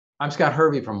I'm Scott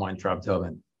Hervey from Weintraub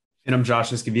YouTube. And I'm Josh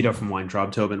Escovedo from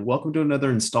Weintraub YouTube. Welcome to another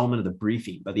installment of the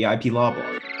Briefing by the IP Law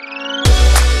Blog.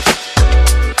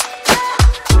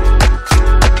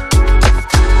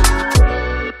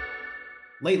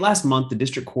 Late last month, the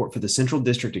District Court for the Central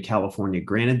District of California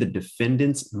granted the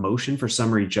defendant's motion for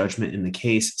summary judgment in the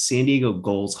case San Diego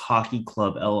Gulls Hockey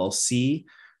Club LLC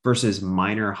versus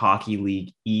Minor Hockey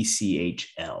League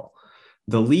ECHL.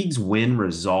 The league's win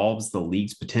resolves the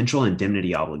league's potential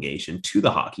indemnity obligation to the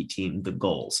hockey team, the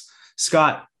Gulls.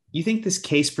 Scott, you think this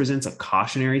case presents a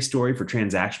cautionary story for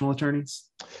transactional attorneys?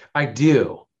 I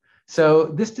do. So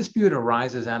this dispute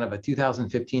arises out of a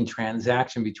 2015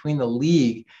 transaction between the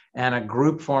league and a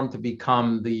group formed to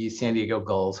become the San Diego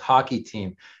Gulls hockey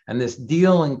team. And this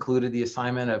deal included the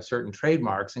assignment of certain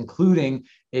trademarks, including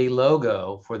a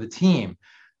logo for the team.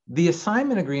 The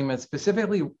assignment agreement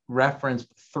specifically referenced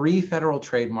 3 federal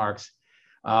trademarks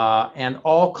and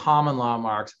all common law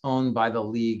marks owned by the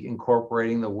league,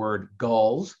 incorporating the word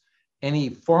Gulls, any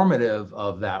formative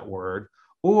of that word,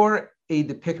 or a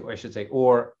depiction, I should say,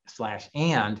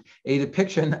 and a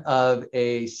depiction of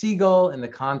a seagull in the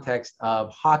context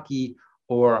of hockey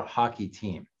or hockey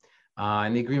team.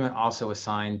 And the agreement also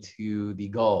assigned to the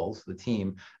Gulls, the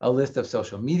team, a list of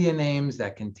social media names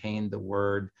that contained the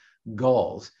word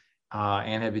Gulls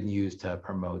and have been used to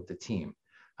promote the team.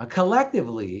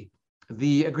 Collectively,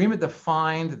 the agreement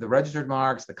defined the registered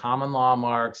marks, the common law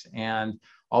marks, and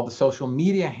all the social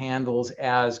media handles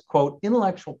as, quote,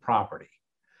 intellectual property.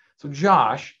 So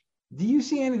Josh, do you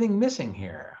see anything missing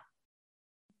here?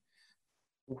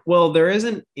 Well, there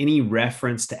isn't any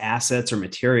reference to assets or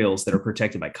materials that are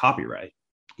protected by copyright.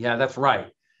 Yeah, that's right.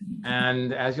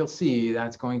 And as you'll see,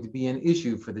 that's going to be an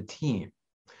issue for the team.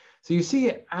 So you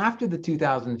see, after the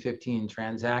 2015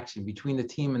 transaction between the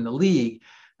team and the league,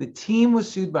 the team was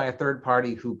sued by a third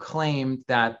party who claimed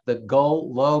that the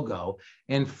Gull logo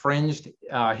infringed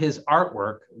his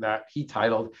artwork that he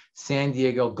titled San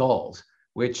Diego Gulls,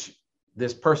 which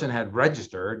this person had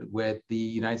registered with the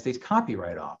United States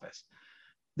Copyright Office.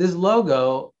 This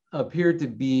logo appeared to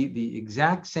be the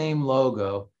exact same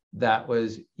logo that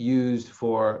was used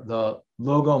for the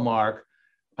logo mark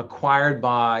acquired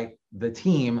by the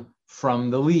team from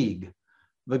the league.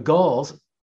 The Gulls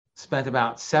spent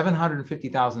about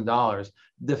 $750,000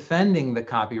 defending the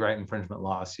copyright infringement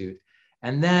lawsuit,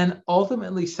 and then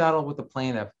ultimately settled with the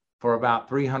plaintiff for about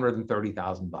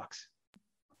 $330,000.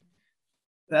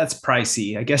 That's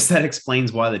pricey. I guess that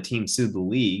explains why the team sued the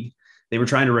league. They were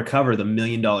trying to recover the $1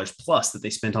 million plus that they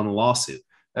spent on the lawsuit.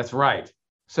 That's right.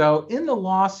 So in the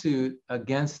lawsuit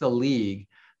against the league,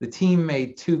 the team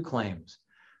made 2 claims.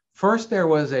 First, there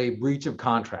was a breach of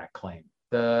contract claim.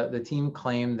 The team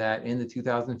claimed that in the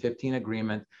 2015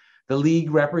 agreement, the league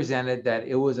represented that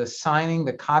it was assigning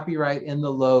the copyright in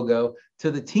the logo to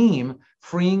the team,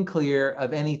 free and clear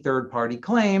of any third-party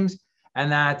claims,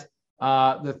 and that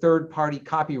the third-party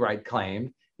copyright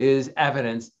claim is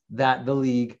evidence that the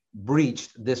league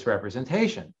breached this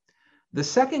representation. The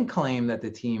second claim that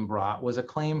the team brought was a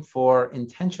claim for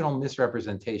intentional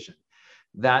misrepresentation,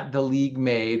 that the league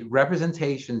made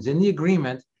representations in the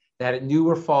agreement that it knew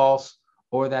were false,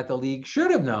 or that the league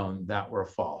should have known that were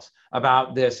false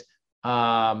about this,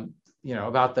 about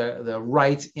the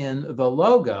rights in the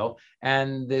logo.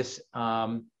 And this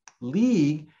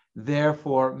league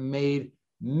therefore made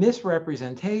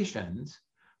misrepresentations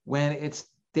when it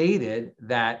stated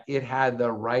that it had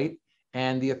the right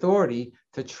and the authority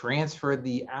to transfer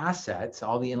the assets,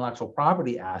 all the intellectual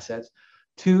property assets,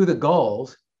 to the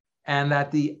Gulls, and that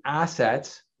the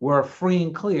assets were free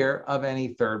and clear of any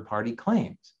third-party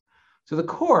claims. So the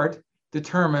court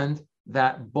determined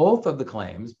that both of the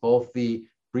claims, both the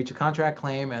breach of contract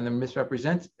claim and the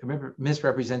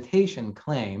misrepresentation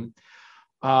claim,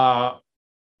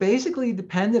 basically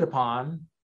depended upon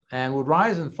and would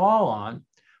rise and fall on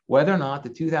whether or not the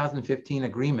 2015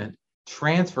 agreement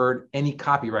transferred any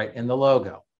copyright in the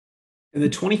logo. The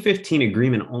 2015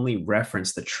 agreement only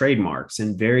referenced the trademarks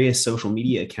and various social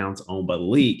media accounts owned by the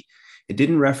league. It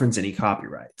didn't reference any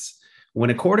copyrights. When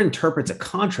a court interprets a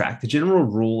contract, the general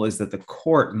rule is that the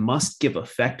court must give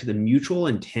effect to the mutual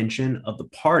intention of the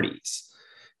parties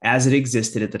as it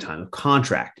existed at the time of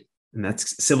contract. And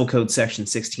that's Civil Code Section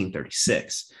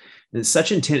 1636. And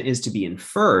such intent is to be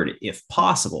inferred, if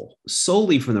possible,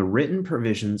 solely from the written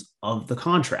provisions of the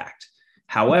contract.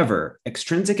 However,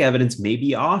 extrinsic evidence may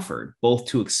be offered both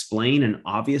to explain an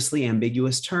obviously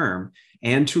ambiguous term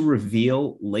and to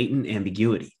reveal latent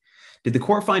ambiguity. Did the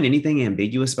court find anything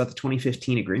ambiguous about the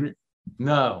 2015 agreement?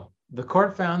 No, the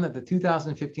court found that the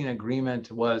 2015 agreement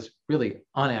was really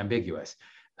unambiguous.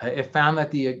 It found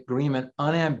that the agreement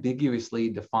unambiguously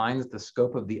defines the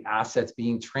scope of the assets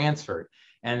being transferred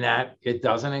and that it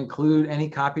doesn't include any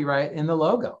copyright in the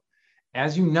logo.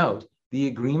 As you note, the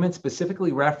agreement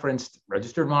specifically referenced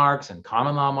registered marks and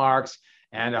common law marks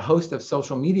and a host of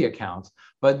social media accounts,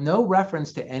 but no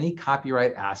reference to any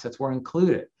copyright assets were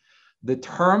included. The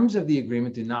terms of the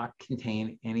agreement do not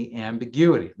contain any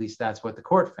ambiguity. At least that's what the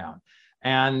court found.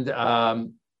 And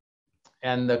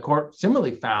the court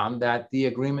similarly found that the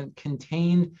agreement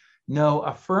contained no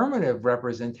affirmative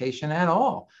representation at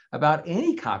all about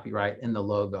any copyright in the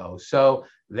logo. So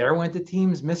there went the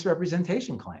team's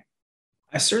misrepresentation claim.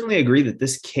 I certainly agree that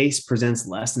this case presents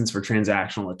lessons for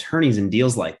transactional attorneys in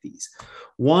deals like these.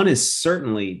 One is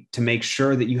certainly to make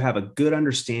sure that you have a good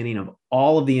understanding of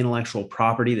all of the intellectual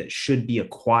property that should be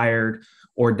acquired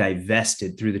or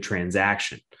divested through the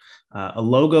transaction. A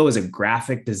logo is a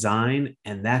graphic design,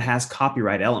 and that has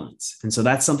copyright elements. And so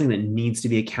that's something that needs to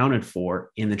be accounted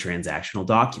for in the transactional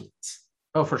documents.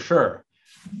 Oh, for sure.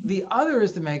 The other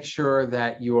is to make sure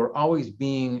that you're always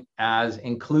being as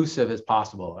inclusive as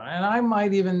possible. And I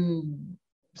might even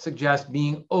suggest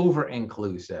being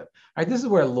over-inclusive. Right? This is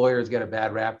where lawyers get a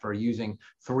bad rap for using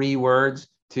 3 words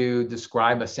to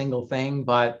describe a single thing.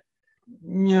 But,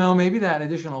 maybe that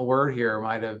additional word here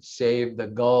might have saved the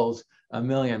Gulls $1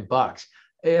 million.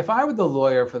 If I were the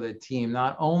lawyer for the team,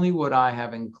 not only would I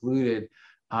have included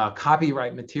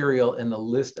copyright material in the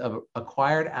list of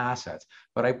acquired assets,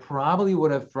 but I probably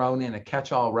would have thrown in a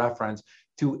catch-all reference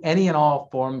to any and all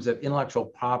forms of intellectual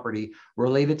property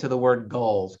related to the word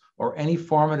Gulls, or any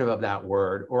formative of that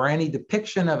word, or any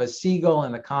depiction of a seagull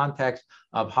in the context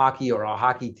of hockey or a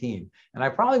hockey team. And I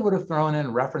probably would have thrown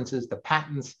in references to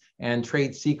patents and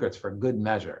trade secrets for good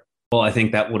measure. Well, I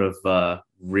think that would have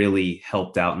really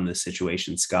helped out in this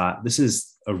situation, Scott. This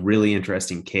is a really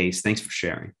interesting case. Thanks for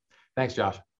sharing. Thanks,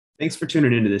 Josh. Thanks for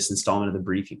tuning into this installment of the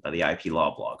briefing by the IP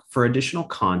Law Blog. For additional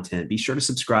content, be sure to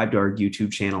subscribe to our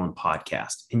YouTube channel and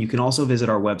podcast. And you can also visit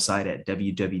our website at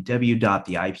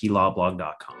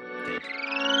www.theiplawblog.com. Thank you.